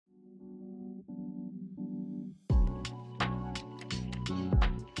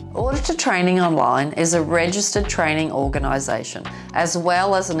Auditor Training Online is a registered training organisation, as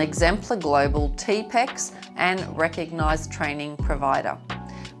well as an exemplar global TPECS and recognised training provider.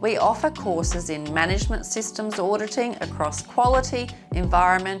 We offer courses in management systems auditing across quality,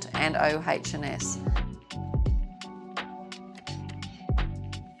 environment and OH&S.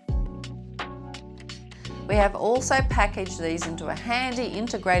 We have also packaged these into a handy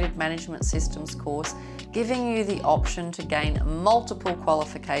integrated management systems course, giving you the option to gain multiple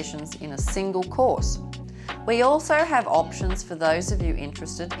qualifications in a single course. We also have options for those of you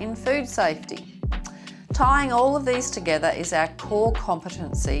interested in food safety. Tying all of these together is our core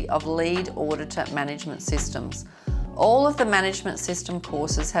competency of lead auditor management systems. All of the management system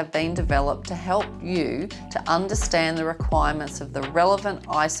courses have been developed to help you to understand the requirements of the relevant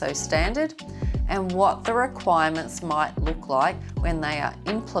ISO standard and what the requirements might look like when they are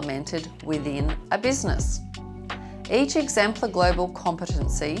implemented within a business. Each exemplar global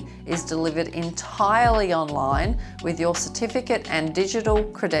competency is delivered entirely online with your certificate and digital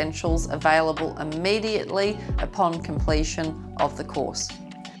credentials available immediately upon completion of the course.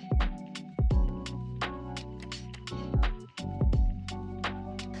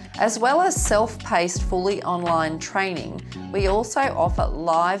 As well as self-paced fully online training, we also offer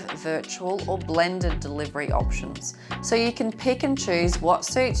live, virtual or blended delivery options, so you can pick and choose what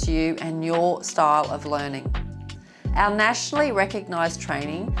suits you and your style of learning. Our nationally recognised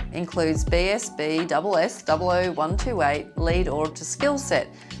training includes BSB SS 00128 Lead Auditor Skill Set,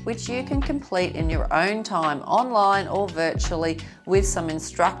 which you can complete in your own time online or virtually with some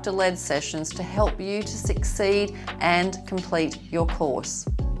instructor-led sessions to help you to succeed and complete your course.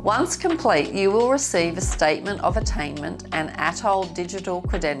 Once complete, you will receive a Statement of Attainment, an ATOL digital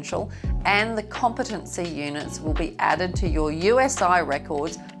credential, and the competency units will be added to your USI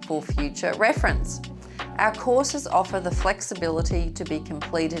records for future reference. Our courses offer the flexibility to be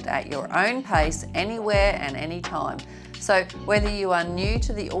completed at your own pace, anywhere and anytime. So whether you are new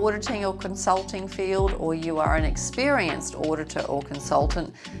to the auditing or consulting field or you are an experienced auditor or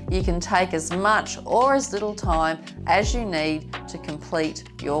consultant, you can take as much or as little time as you need to complete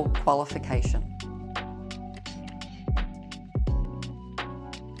your qualification.